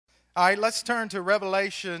All right, let's turn to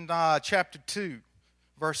Revelation chapter 2,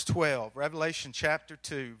 verse 12. Revelation chapter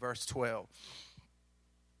 2, verse 12.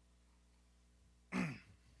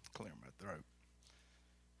 Clear my throat.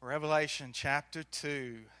 Revelation chapter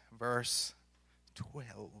 2, verse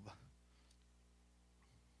 12.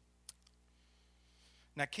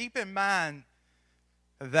 Now keep in mind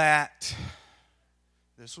that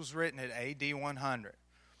this was written at AD 100.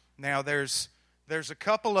 Now there's a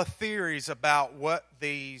couple of theories about what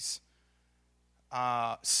these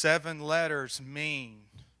 7 letters mean.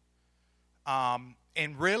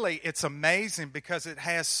 And really, it's amazing because it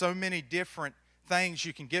has so many different things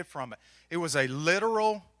you can get from it. It was a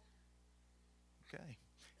literal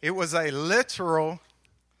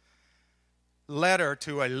letter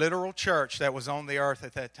to a literal church that was on the earth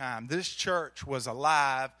at that time. This church was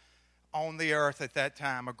alive on the earth at that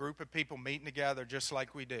time, a group of people meeting together just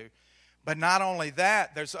like we do. But not only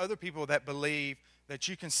that, there's other people that believe that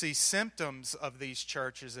you can see symptoms of these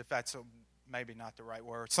churches, if that's maybe not the right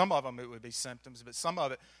word. Some of them it would be symptoms, but some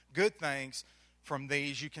of it, good things from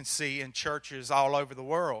these you can see in churches all over the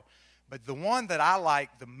world. But the one that I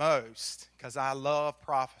like the most, because I love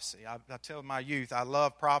prophecy, I tell my youth I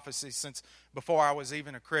love prophecy since before I was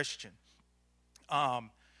even a Christian,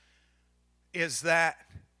 is that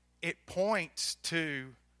it points to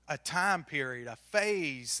a time period, a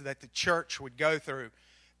phase that the church would go through.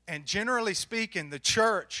 And generally speaking, the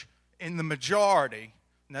church in the majority,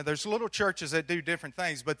 now there's little churches that do different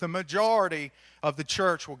things, but the majority of the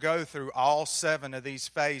church will go through all 7 of these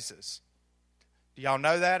phases. Do y'all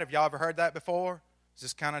know that? Have y'all ever heard that before? Is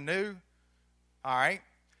this kind of new? All right.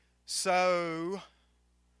 So,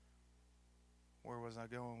 where was I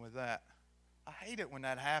going with that? I hate it when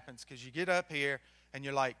that happens because you get up here and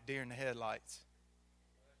you're like deer in the headlights.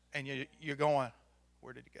 And you're going,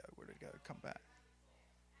 where did it go? Where did it go? Come back.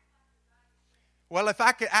 Well, if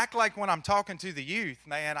I could act like when I'm talking to the youth,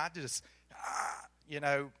 man, I just,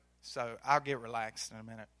 so I'll get relaxed in a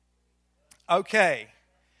minute. Okay.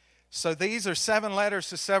 So these are 7 letters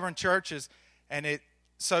to 7 churches. And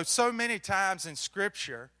so many times in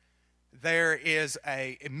Scripture, there is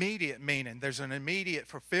a immediate meaning. There's an immediate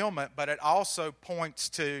fulfillment, but it also points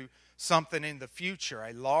to something in the future,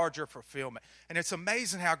 a larger fulfillment. And it's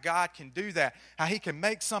amazing how God can do that, how He can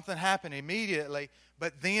make something happen immediately,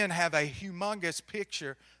 but then have a humongous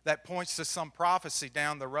picture that points to some prophecy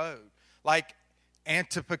down the road. Like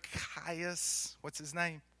Antiochus, what's his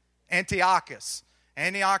name? Antiochus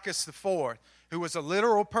IV, who was a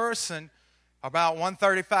literal person about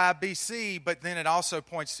 135 BC, but then it also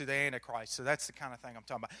points to the Antichrist. So that's the kind of thing I'm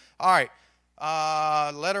talking about. All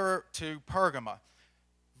right, letter to Pergamum.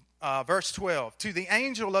 Verse 12, to the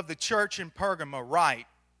angel of the church in Pergamum write,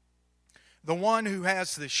 the one who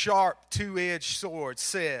has the sharp 2-edged sword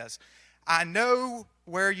says, I know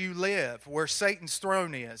where you live, where Satan's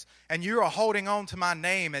throne is, and you are holding on to my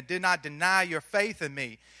name and did not deny your faith in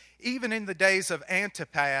me, even in the days of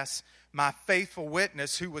Antipas, my faithful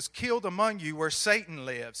witness, who was killed among you where Satan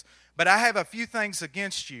lives. But I have a few things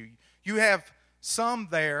against you. You have some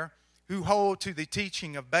there who hold to the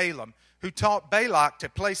teaching of Balaam, who taught Balak to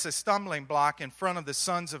place a stumbling block in front of the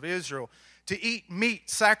sons of Israel, to eat meat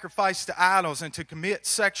sacrificed to idols, and to commit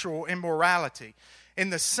sexual immorality.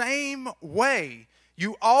 In the same way,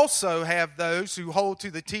 you also have those who hold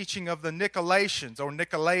to the teaching of the Nicolaitans or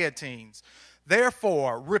Nicolaitans.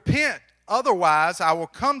 Therefore, repent, otherwise I will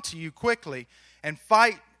come to you quickly and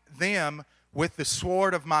fight them with the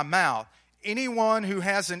sword of my mouth. Anyone who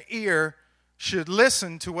has an ear should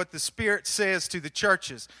listen to what the Spirit says to the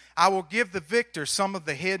churches. I will give the victor some of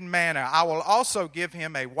the hidden manna. I will also give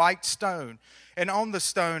him a white stone, and on the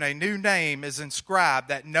stone a new name is inscribed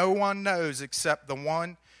that no one knows except the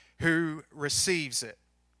one who receives it.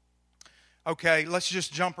 Okay, let's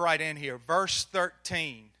just jump right in here. Verse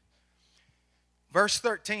 13. Verse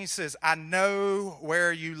 13 says, I know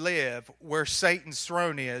where you live, where Satan's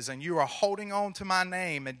throne is, and you are holding on to my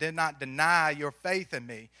name and did not deny your faith in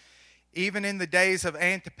me, even in the days of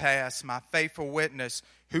Antipas, my faithful witness,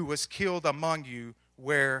 who was killed among you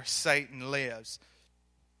where Satan lives.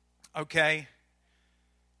 Okay.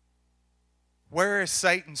 Where is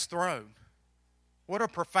Satan's throne? What a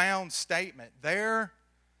profound statement. Their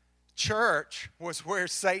church was where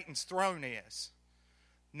Satan's throne is.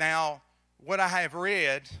 Now, what I have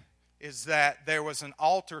read is that there was an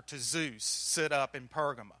altar to Zeus set up in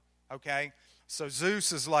Pergamum. Okay? So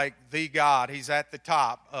Zeus is like the god. He's at the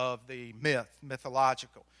top of the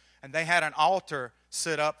mythological. And they had an altar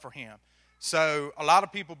set up for him. So a lot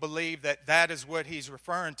of people believe that that is what he's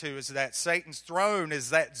referring to, is that Satan's throne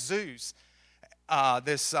is that Zeus,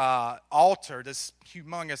 this altar, this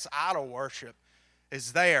humongous idol worship.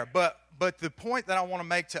 is there. But the point that I want to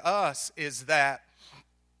make to us is that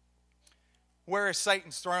where is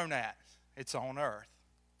Satan's throne at? It's on earth.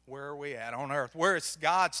 Where are we at? On earth. Where is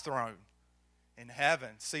God's throne? In heaven.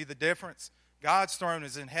 See the difference? God's throne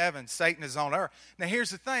is in heaven. Satan is on earth. Now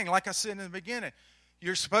here's the thing. Like I said in the beginning,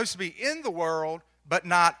 you're supposed to be in the world, but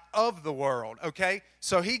not of the world. Okay?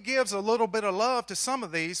 So he gives a little bit of love to some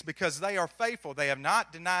of these because they are faithful. They have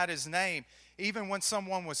not denied his name. Even when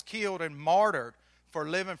someone was killed and martyred for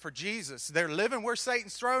living for Jesus. They're living where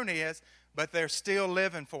Satan's throne is, but they're still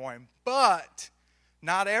living for him. But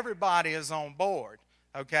not everybody is on board.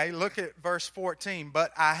 Okay, look at verse 14.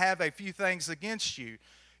 But I have a few things against you.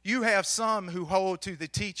 You have some who hold to the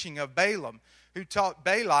teaching of Balaam, who taught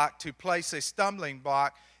Balak to place a stumbling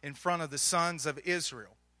block in front of the sons of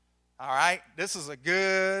Israel. All right, this is a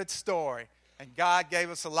good story. And God gave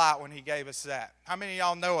us a lot when he gave us that. How many of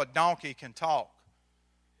y'all know a donkey can talk?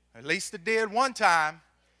 At least it did one time.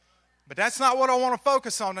 But that's not what I want to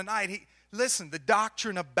focus on tonight. Listen, the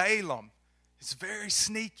doctrine of Balaam is very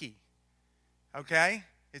sneaky. Okay?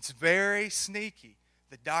 It's very sneaky.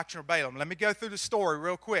 The doctrine of Balaam. Let me go through the story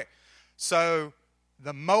real quick. So,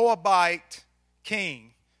 the Moabite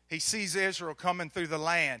king, he sees Israel coming through the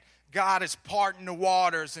land. God is parting the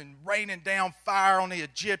waters and raining down fire on the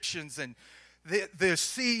Egyptians, and the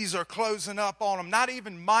seas are closing up on them. Not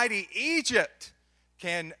even mighty Egypt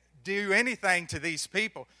can do anything to these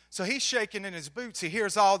people. So he's shaking in his boots. He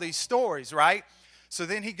hears all these stories, right? So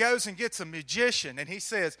then he goes and gets a magician, and he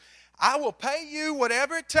says, I will pay you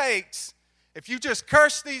whatever it takes if you just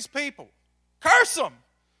curse these people. Curse them!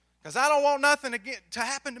 Because I don't want nothing to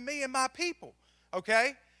happen to me and my people.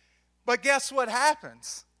 Okay? But guess what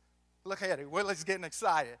happens? Look at it. Willie's getting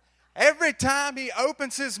excited. Every time he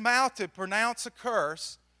opens his mouth to pronounce a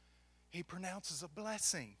curse, he pronounces a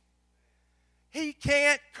blessing. He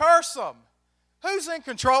can't curse them. Who's in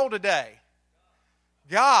control today?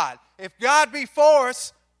 God. If God be for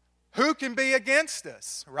us, who can be against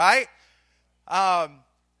us, right?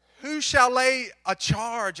 Who shall lay a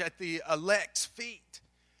charge at the elect's feet?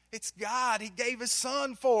 It's God. He gave his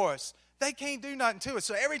son for us. They can't do nothing to us.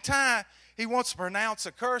 So every time he wants to pronounce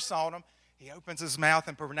a curse on them, he opens his mouth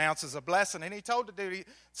and pronounces a blessing. And he told the dude,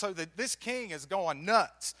 so that this king is going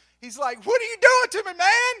nuts. He's like, what are you doing to me,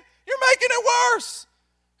 man? You're making it worse.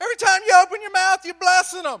 Every time you open your mouth, you're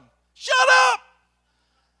blessing them. Shut up.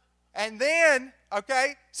 And then,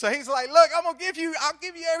 okay, so he's like, look, I'll give you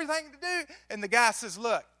everything to do. And the guy says,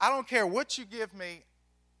 look, I don't care what you give me.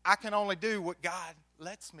 I can only do what God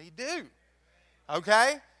lets me do.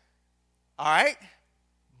 Okay? All right?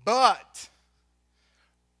 But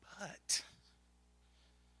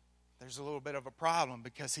there's a little bit of a problem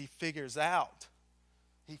because he figures out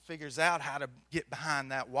how to get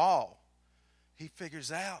behind that wall. He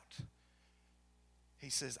figures out. He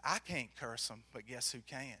says, I can't curse them, but guess who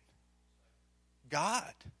can?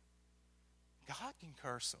 God. God can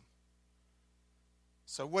curse them.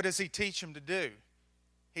 So what does he teach them to do?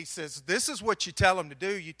 He says, this is what you tell them to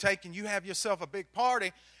do. You have yourself a big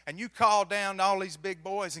party, and you call down all these big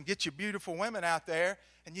boys and get your beautiful women out there,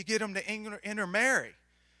 and you get them to intermarry.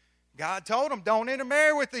 God told them, don't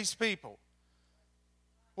intermarry with these people.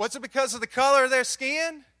 What's it because of the color of their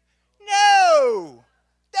skin? No!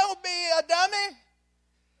 Don't be a dummy.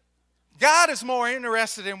 God is more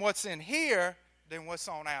interested in what's in here than what's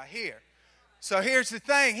on out here. So here's the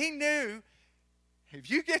thing. He knew if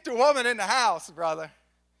you get the woman in the house, brother,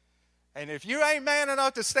 and if you ain't man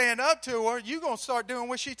enough to stand up to her, you're going to start doing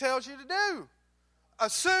what she tells you to do.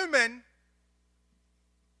 Assuming,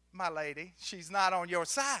 my lady, she's not on your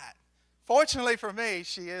side. Fortunately for me,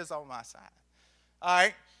 she is on my side. All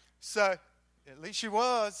right? So, at least she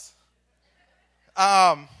was.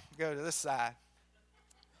 Go to this side.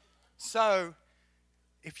 So,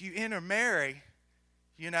 if you intermarry,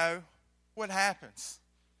 what happens?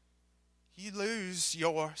 You lose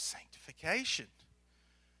your sanctification.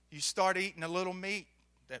 You start eating a little meat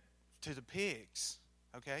to the pigs.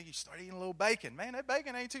 Okay? You start eating a little bacon. Man, that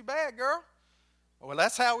bacon ain't too bad, girl. Well,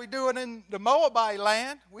 that's how we do it in the Moabite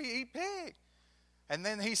land. We eat pig. And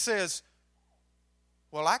then he says,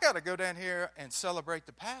 well, I got to go down here and celebrate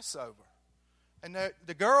the Passover. And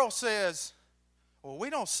the girl says, well, we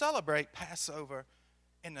don't celebrate Passover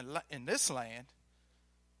in this land.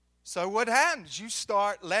 So what happens? You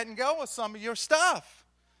start letting go of some of your stuff.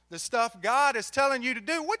 The stuff God is telling you to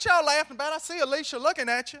do. What y'all laughing about? I see Alicia looking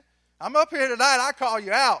at you. I'm up here tonight. I call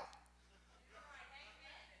you out.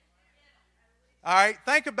 All right,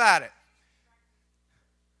 think about it.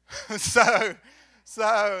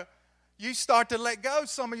 So you start to let go of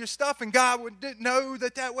some of your stuff, and God didn't know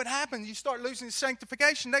that would happen. You start losing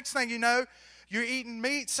sanctification. Next thing you know, You're eating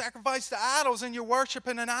meat sacrificed to idols and you're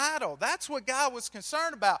worshiping an idol. That's what God was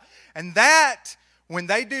concerned about. And that, when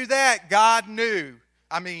they do that, Balaam knew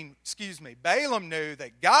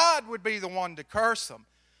that God would be the one to curse them.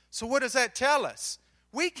 So what does that tell us?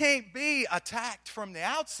 We can't be attacked from the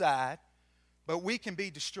outside, but we can be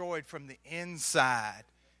destroyed from the inside.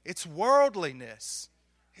 It's worldliness.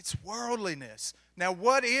 It's worldliness. Now,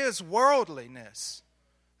 what is worldliness?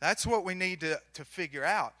 That's what we need to figure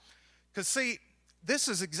out. Because, see, this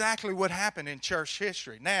is exactly what happened in church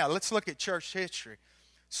history. Now, let's look at church history.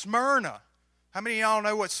 Smyrna. How many of y'all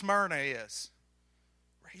know what Smyrna is?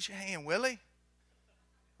 Raise your hand, Willie.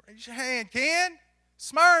 Raise your hand, Ken.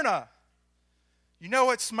 Smyrna. You know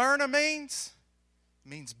what Smyrna means? It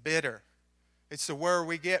means bitter. It's the word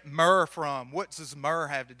we get myrrh from. What does myrrh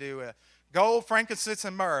have to do with? Gold, frankincense,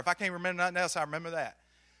 and myrrh. If I can't remember nothing else, I remember that.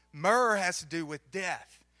 Myrrh has to do with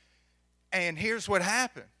death. And here's what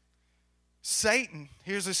happened. Satan,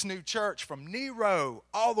 here's this new church from Nero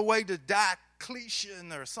all the way to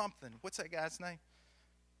Diocletian or something. What's that guy's name?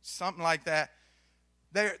 Something like that.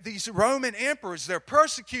 These Roman emperors, they're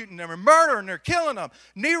persecuting them and murdering, they're killing them.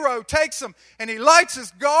 Nero takes them and he lights his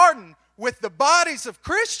garden with the bodies of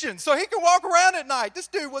Christians so he can walk around at night. This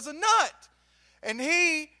dude was a nut. And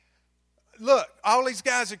look, all these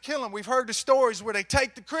guys are killing. We've heard the stories where they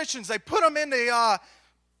take the Christians, they put them in the,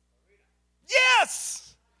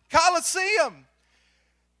 Colosseum.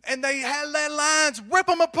 And they had their lines, rip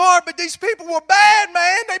them apart, but these people were bad,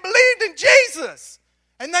 man. They believed in Jesus.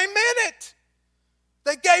 And they meant it.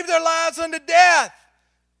 They gave their lives unto death.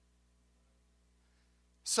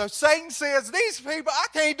 So Satan says, these people, I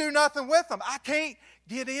can't do nothing with them. I can't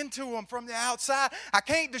get into them from the outside. I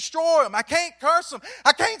can't destroy them. I can't curse them.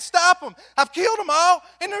 I can't stop them. I've killed them all,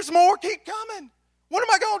 and there's more keep coming. What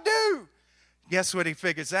am I going to do? Guess what he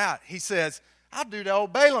figures out? He says, I'll do the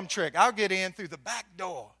old Balaam trick. I'll get in through the back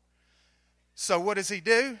door. So what does he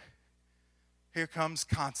do? Here comes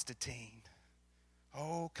Constantine.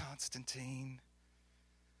 Oh, Constantine.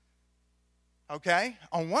 Okay?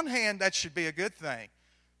 On one hand, that should be a good thing.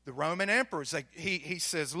 The Roman emperors, he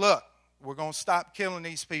says, look, we're going to stop killing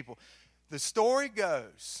these people. The story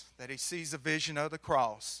goes that he sees a vision of the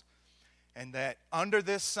cross and that under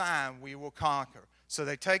this sign we will conquer. So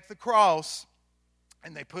they take the cross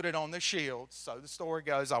and they put it on their shields. So the story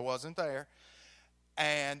goes, I wasn't there.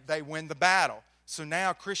 And they win the battle. So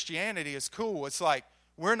now Christianity is cool. It's like,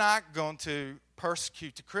 we're not going to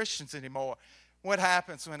persecute the Christians anymore. What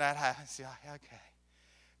happens when that happens? Yeah, okay,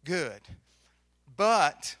 good.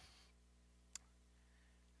 But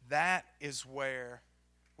that is where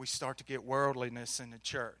we start to get worldliness in the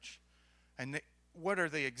church. And what are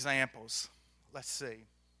the examples? Let's see.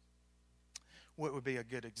 What would be a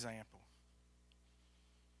good example?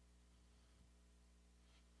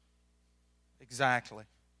 Exactly.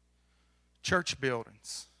 Church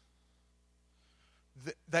buildings.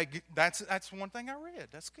 That's one thing I read.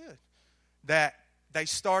 That's good. That they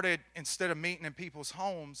started, instead of meeting in people's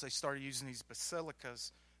homes, they started using these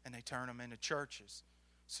basilicas and they turned them into churches.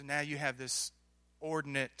 So now you have this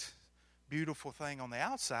ordinate, beautiful thing on the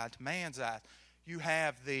outside, to man's eyes. You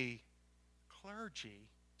have the clergy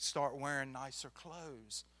start wearing nicer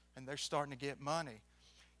clothes and they're starting to get money.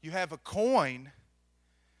 You have a coin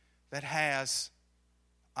that has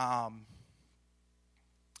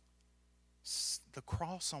the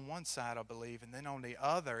cross on one side, I believe, and then on the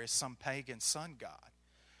other is some pagan sun god.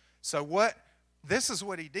 So this is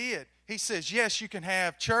what he did. He says, yes, you can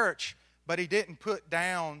have church, but he didn't put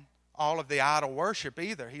down all of the idol worship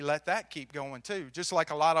either. He let that keep going too, just like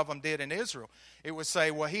a lot of them did in Israel. It would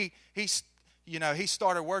say, well, he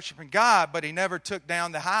started worshiping God, but he never took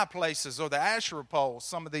down the high places or the Asherah poles,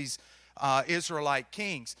 some of these Israelite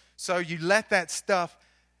kings. So you let that stuff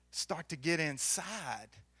start to get inside.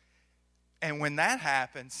 And when that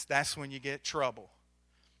happens, that's when you get trouble.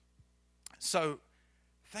 So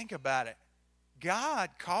think about it. God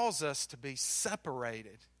calls us to be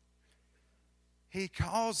separated. He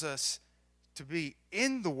calls us to be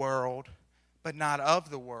in the world, but not of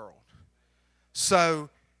the world. So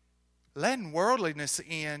letting worldliness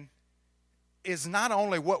in is not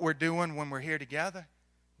only what we're doing when we're here together,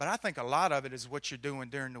 but I think a lot of it is what you're doing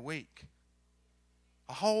during the week.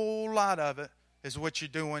 A whole lot of it is what you're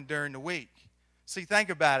doing during the week. See, think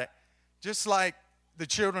about it. Just like the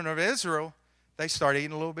children of Israel, they start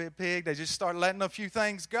eating a little bit of pig. They just start letting a few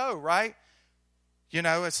things go, right? You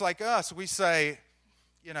know, it's like us. We say,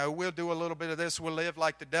 you know, we'll do a little bit of this. We'll live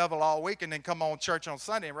like the devil all week and then come on church on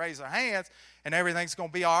Sunday and raise our hands and everything's going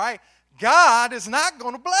to be all right. God is not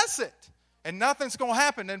going to bless it. And nothing's going to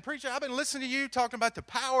happen. And preacher, I've been listening to you talking about the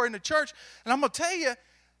power in the church. And I'm going to tell you,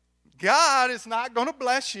 God is not going to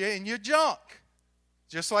bless you in your junk.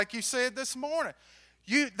 Just like you said this morning.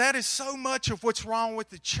 That is so much of what's wrong with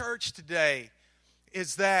the church today,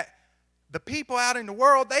 is that the people out in the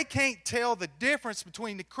world, they can't tell the difference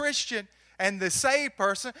between the Christian and the saved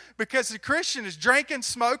person, because the Christian is drinking,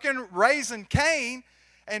 smoking, raising Cain,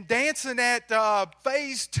 and dancing at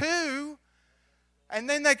phase 2, and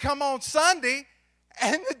then they come on Sunday,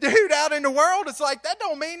 and the dude out in the world is like, that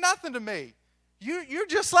don't mean nothing to me. You're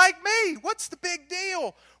just like me. What's the big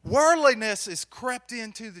deal? Worldliness is crept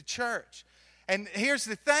into the church. And here's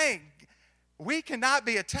the thing. We cannot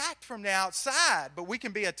be attacked from the outside, but we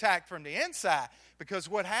can be attacked from the inside, because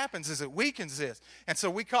what happens is it weakens this. And so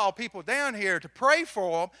we call people down here to pray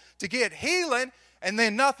for them, to get healing, and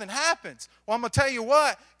then nothing happens. Well, I'm going to tell you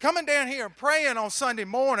what, coming down here and praying on Sunday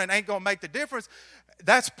morning ain't going to make the difference.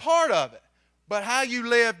 That's part of it. But how you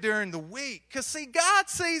live during the week. Because, see, God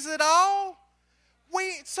sees it all.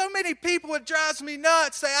 So many people, it drives me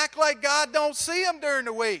nuts. They act like God don't see them during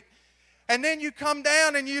the week. And then you come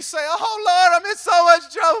down and you say, oh, Lord, I'm in so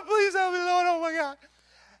much trouble. Please help me, Lord. Oh, my God.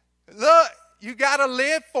 Look, you got to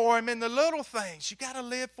live for Him in the little things. You got to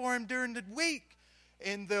live for Him during the week.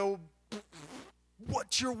 In the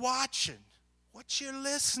what you're watching, what you're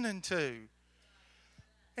listening to.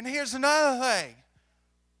 And here's another thing.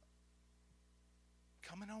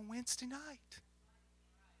 Coming on Wednesday night.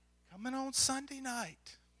 Coming on Sunday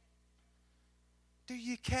night. Do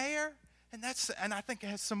you care? And I think it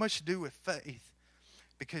has so much to do with faith.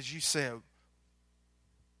 Because you said,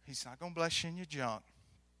 He's not going to bless you in your junk.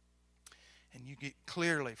 And you get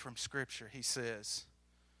clearly from Scripture, He says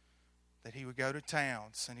that He would go to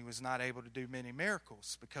towns and He was not able to do many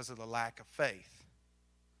miracles because of the lack of faith.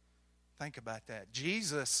 Think about that.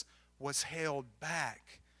 Jesus was held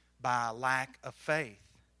back by a lack of faith.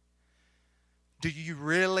 Do you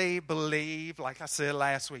really believe, like I said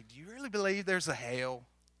last week, do you really believe there's a hell?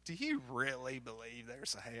 Do you really believe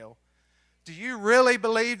there's a hell? Do you really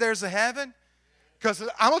believe there's a heaven? Because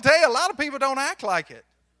I'm going to tell you, a lot of people don't act like it.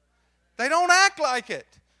 They don't act like it.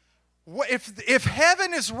 If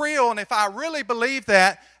heaven is real, and if I really believe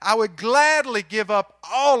that, I would gladly give up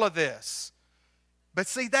all of this. But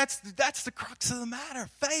see, that's the crux of the matter,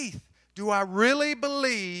 faith. Do I really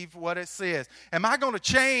believe what it says? Am I going to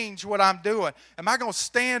change what I'm doing? Am I going to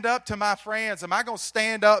stand up to my friends? Am I going to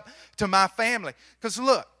stand up to my family? Because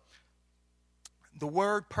look, the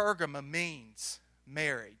word Pergamum means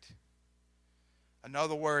married.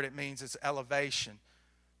 Another word it means is elevation.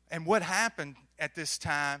 And what happened at this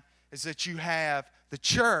time is that you have the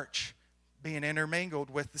church being intermingled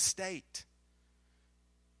with the state.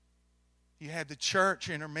 You have the church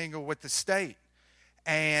intermingled with the state.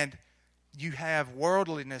 And you have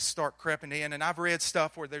worldliness start creeping in. And I've read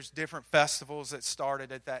stuff where there's different festivals that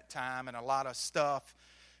started at that time, and a lot of stuff.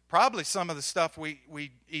 Probably some of the stuff we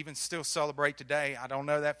even still celebrate today. I don't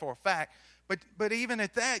know that for a fact. But even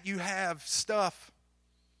at that, you have stuff.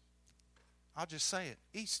 I'll just say it.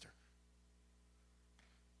 Easter.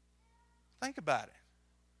 Think about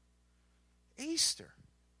it. Easter.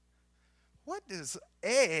 What does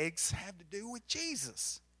eggs have to do with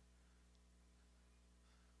Jesus?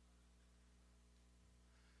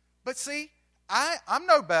 But see, I'm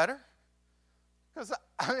no better. Because,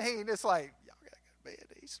 it's like, y'all got to go to bed.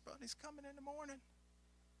 Easter Bunny's coming in the morning.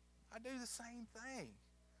 I do the same thing.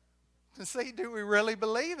 To see, do we really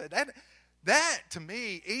believe it? That to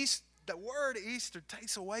me, the word Easter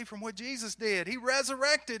takes away from what Jesus did. He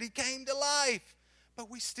resurrected. He came to life.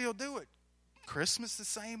 But we still do it. Christmas the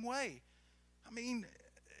same way. I mean,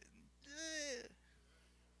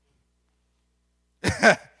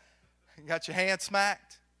 you got your hand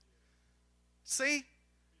smacked? See?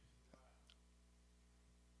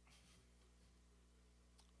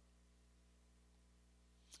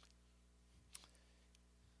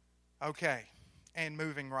 Okay, and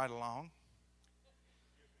moving right along.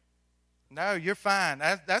 No, you're fine.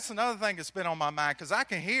 That's another thing that's been on my mind, because I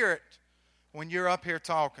can hear it when you're up here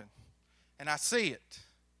talking, and I see it.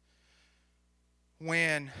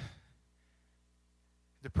 When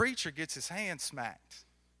the preacher gets his hand smacked.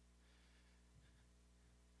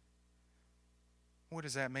 What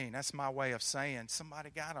does that mean? That's my way of saying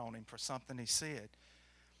somebody got on him for something he said.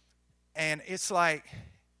 And it's like,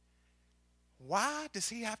 why does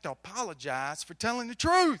he have to apologize for telling the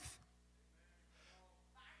truth?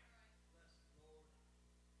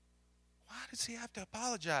 Why does he have to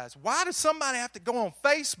apologize? Why does somebody have to go on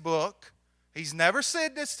Facebook? He's never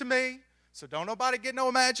said this to me, so don't nobody get no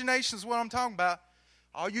imaginations what I'm talking about.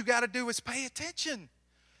 All you got to do is pay attention.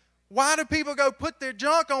 Why do people go put their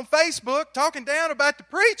junk on Facebook talking down about the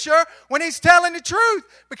preacher when he's telling the truth?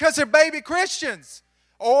 Because they're baby Christians.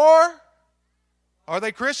 Or are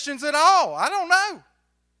they Christians at all? I don't know.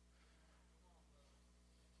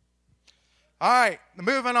 All right,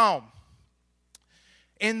 moving on.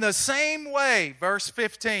 In the same way, verse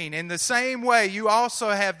 15, in the same way you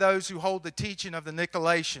also have those who hold the teaching of the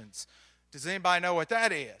Nicolaitans. Does anybody know what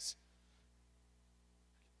that is?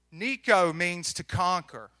 Nico means to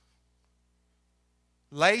conquer.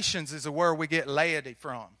 Lations is a word we get laity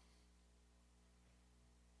from.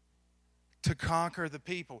 To conquer the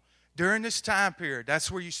people. During this time period,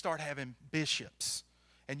 that's where you start having bishops.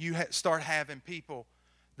 And you start having people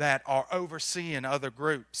that are overseeing other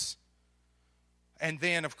groups. And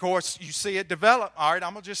then, of course, you see it develop. All right,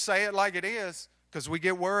 I'm going to just say it like it is because we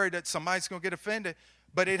get worried that somebody's going to get offended.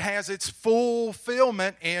 But it has its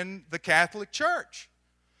fulfillment in the Catholic Church.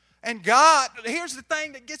 And God, here's the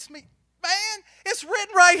thing that gets me. Man, it's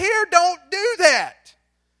written right here, don't do that.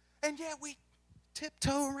 And yet we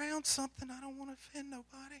tiptoe around something. I don't want to offend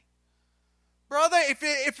nobody. Brother,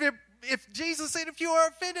 if Jesus said, if you are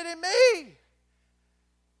offended in me,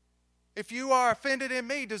 if you are offended in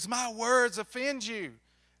me, does my words offend you?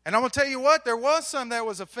 And I'm going to tell you what, there was some that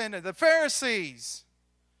was offended. The Pharisees.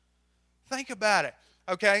 Think about it.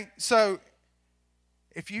 Okay, so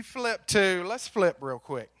if you flip to, let's flip real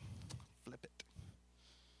quick. Flip it.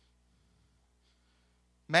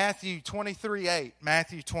 Matthew 23:8.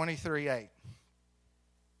 Matthew 23:8.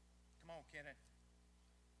 Come on, Kenneth.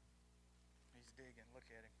 He's digging. Look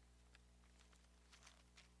at him.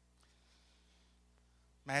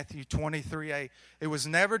 Matthew 23:8. It was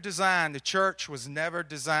never designed, the church was never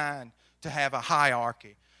designed to have a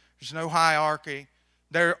hierarchy. There's no hierarchy.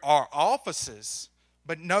 There are offices,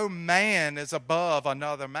 but no man is above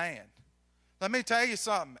another man. Let me tell you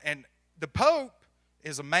something. And the Pope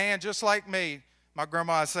is a man just like me. My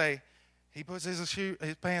grandma would say, he puts his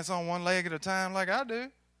pants on one leg at a time like I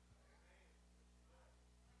do.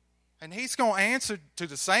 And he's going to answer to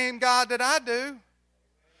the same God that I do.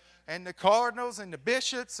 And the cardinals and the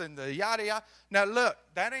bishops and the yada yada. Now look,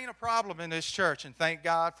 that ain't a problem in this church, and thank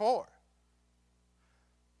God for it.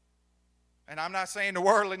 And I'm not saying the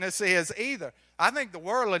worldliness is either. I think the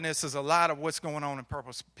worldliness is a lot of what's going on in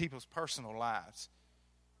people's personal lives.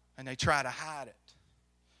 And they try to hide it.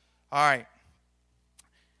 All right.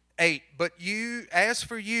 8. But you, as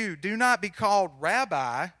for you, do not be called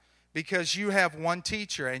rabbi, because you have one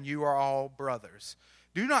teacher and you are all brothers.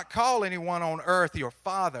 Do not call anyone on earth your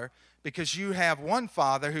father, because you have one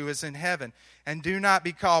Father who is in heaven. And do not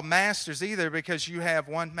be called masters either, because you have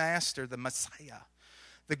one master, the Messiah.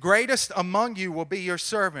 The greatest among you will be your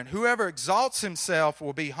servant. Whoever exalts himself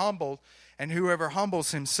will be humbled, and whoever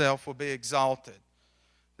humbles himself will be exalted.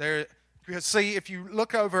 There, see, if you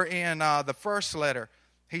look over in the first letter,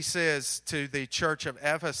 he says to the church of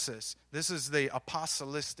Ephesus, this is the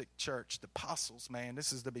apostolic church, the apostles, man,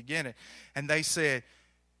 this is the beginning. And they said,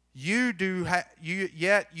 yet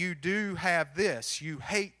you do have this. You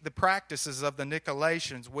hate the practices of the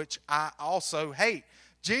Nicolaitans, which I also hate.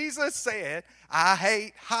 Jesus said, I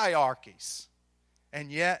hate hierarchies.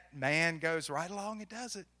 And yet, man goes right along and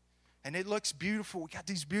does it. And it looks beautiful. We got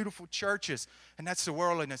these beautiful churches. And that's the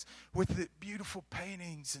worldliness. With the beautiful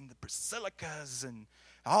paintings and the basilicas and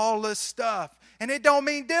all this stuff. And it don't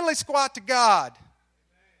mean diddly squat to God.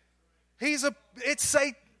 It's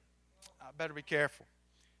Satan. I better be careful.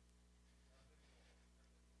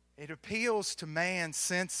 It appeals to man's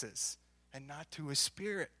senses and not to his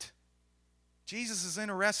spirit. Jesus is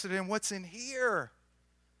interested in what's in here.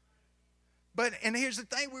 And here's the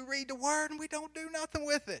thing, we read the word and we don't do nothing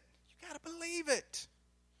with it. You got to believe it.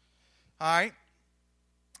 All right.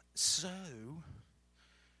 So,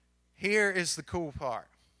 here is the cool part.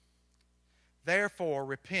 Therefore,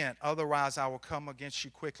 repent, otherwise I will come against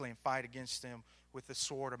you quickly and fight against them with the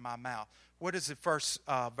sword of my mouth. What does the first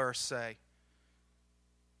verse say?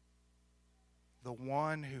 The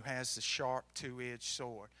one who has the sharp two-edged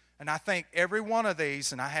sword. And I think every one of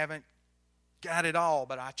these, and I haven't got it all,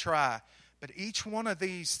 but I try. But each one of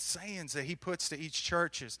these sayings that he puts to each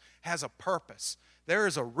church has a purpose. There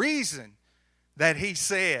is a reason that he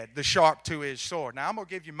said the sharp two-edged sword. Now, I'm going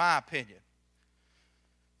to give you my opinion.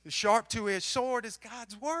 The sharp two-edged sword is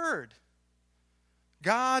God's word.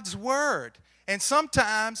 God's word. And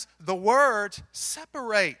sometimes the word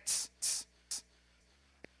separates.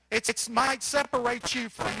 It might separate you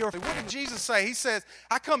from your... What did Jesus say? He says,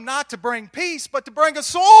 I come not to bring peace, but to bring a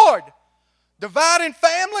sword. Dividing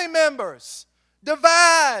family members.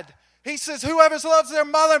 Divide. He says, whoever loves their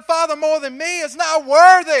mother and father more than me is not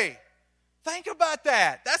worthy. Think about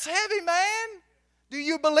that. That's heavy, man. Do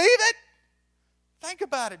you believe it? Think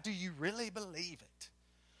about it. Do you really believe it?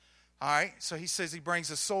 All right, so he says he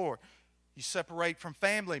brings a sword. You separate from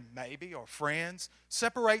family, maybe, or friends.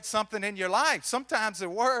 Separate something in your life. Sometimes the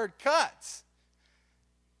word cuts.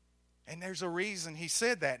 And there's a reason he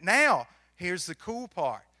said that. Now, here's the cool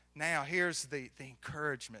part. Now, here's the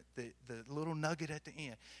encouragement, the little nugget at the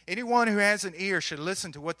end. Anyone who has an ear should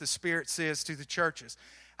listen to what the Spirit says to the churches.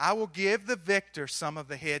 I will give the victor some of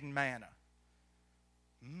the hidden manna.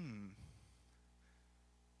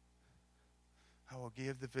 I will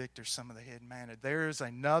give the victor some of the hidden manna. There is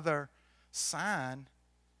another sign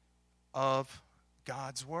of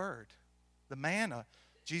God's word, the manna.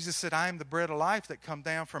 Jesus said, I am the bread of life that come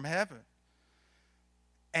down from heaven.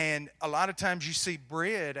 And a lot of times you see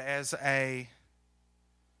bread as a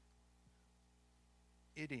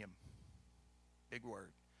idiom, big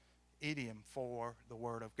word, idiom for the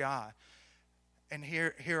word of God. And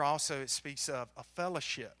here also it speaks of a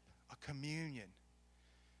fellowship, a communion.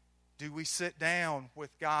 Do we sit down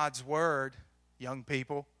with God's word, young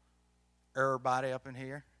people, everybody up in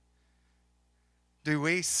here? Do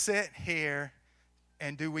we sit here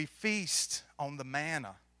and do we feast on the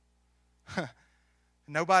manna?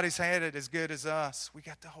 Nobody's had it as good as us. We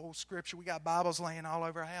got the whole scripture. We got Bibles laying all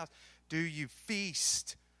over our house. Do you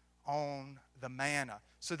feast on the manna?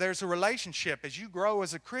 So there's a relationship. As you grow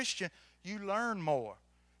as a Christian, you learn more.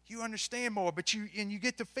 You understand more. But you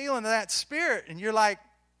get the feeling of that Spirit. And you're like,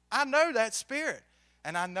 I know that Spirit.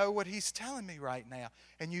 And I know what He's telling me right now.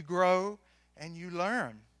 And you grow and you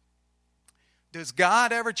learn. Does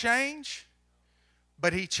God ever change?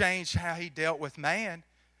 But He changed how He dealt with man.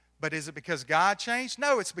 But is it because God changed?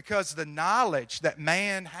 No, it's because the knowledge that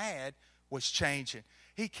man had was changing.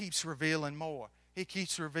 He keeps revealing more. He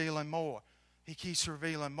keeps revealing more. He keeps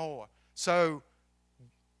revealing more. So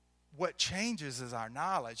what changes is our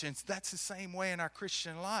knowledge. And that's the same way in our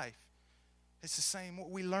Christian life. It's the same.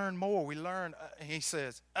 We learn more. We learn. He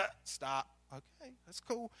says, stop. Okay, that's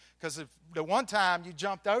cool. Because if the one time you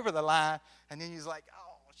jumped over the line and then you're like,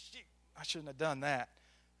 oh, shoot, I shouldn't have done that.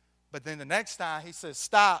 But then the next time he says,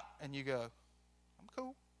 stop, and you go, I'm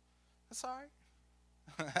cool. That's all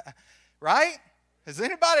right. Right? Does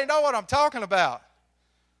anybody know what I'm talking about?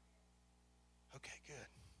 Okay, good.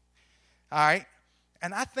 All right.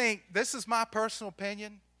 And I think this is my personal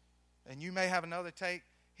opinion, and you may have another take.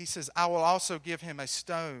 He says, I will also give him a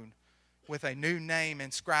stone with a new name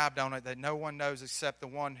inscribed on it that no one knows except the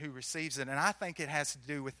one who receives it. And I think it has to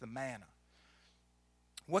do with the manna.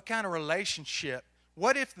 What kind of relationship?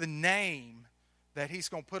 What if the name that he's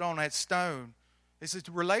going to put on that stone is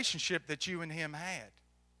a relationship that you and him had?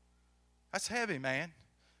 That's heavy, man.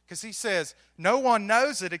 Because he says, no one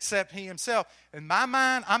knows it except he himself. In my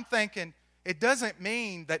mind, I'm thinking, it doesn't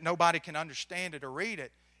mean that nobody can understand it or read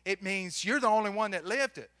it. It means you're the only one that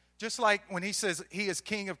lived it. Just like when he says he is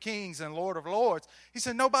King of Kings and Lord of Lords. He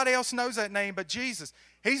said nobody else knows that name but Jesus.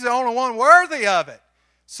 He's the only one worthy of it.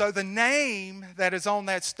 So the name that is on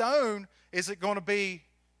that stone, is it going to be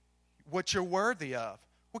what you're worthy of?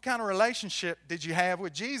 What kind of relationship did you have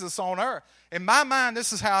with Jesus on earth? In my mind,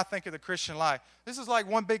 this is how I think of the Christian life. This is like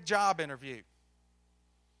one big job interview.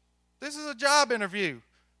 This is a job interview.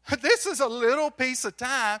 This is a little piece of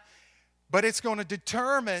time, but it's going to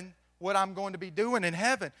determine what I'm going to be doing in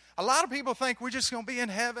heaven. A lot of people think we're just going to be in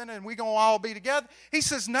heaven and we're going to all be together. He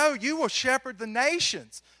says, no, you will shepherd the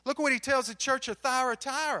nations. Look what he tells the church of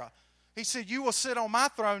Thyatira. He said, you will sit on my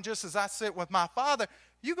throne just as I sit with my Father.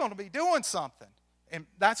 You're going to be doing something. And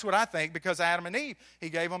that's what I think, because Adam and Eve, he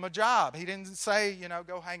gave them a job. He didn't say,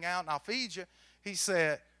 go hang out and I'll feed you. He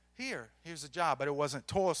said, here's a job. But it wasn't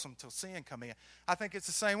toilsome till sin come in. I think it's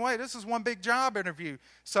the same way. This is one big job interview.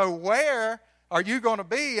 So where are you going to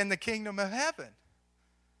be in the kingdom of heaven?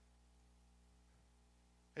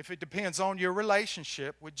 If it depends on your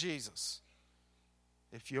relationship with Jesus.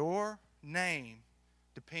 If your name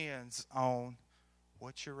depends on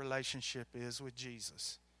what your relationship is with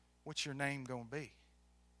Jesus, what's your name going to be?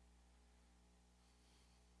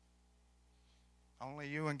 Only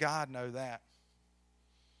you and God know that.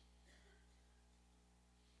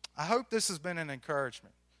 I hope this has been an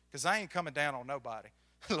encouragement, because I ain't coming down on nobody.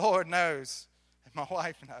 Lord knows, and my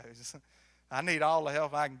wife knows, I need all the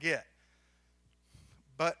help I can get.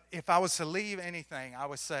 But if I was to leave anything, I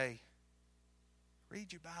would say,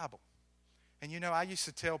 read your Bible. And I used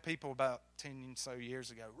to tell people about 10 so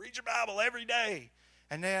years ago, read your Bible every day.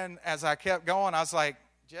 And then as I kept going, I was like,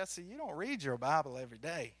 Jesse, you don't read your Bible every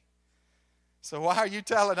day. So why are you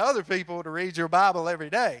telling other people to read your Bible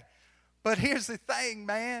every day? But here's the thing,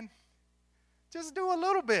 man. Just do a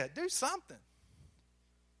little bit. Do something.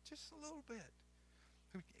 Just a little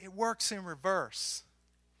bit. It works in reverse.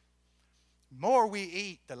 The more we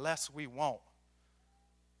eat, the less we want.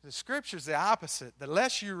 The Scripture's the opposite. The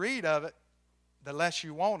less you read of it, the less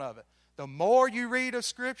you want of it. The more you read of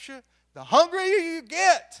Scripture, the hungrier you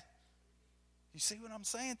get. You see what I'm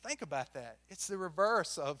saying? Think about that. It's the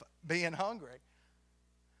reverse of being hungry.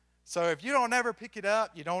 So if you don't ever pick it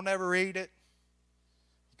up, you don't ever read it,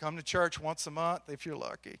 you come to church once a month if you're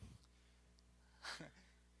lucky.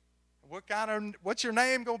 What's your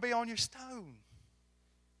name going to be on your stone?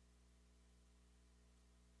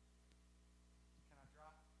 Can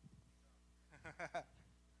I drop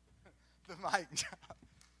the mic?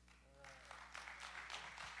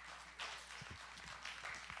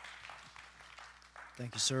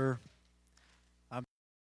 Thank you, sir.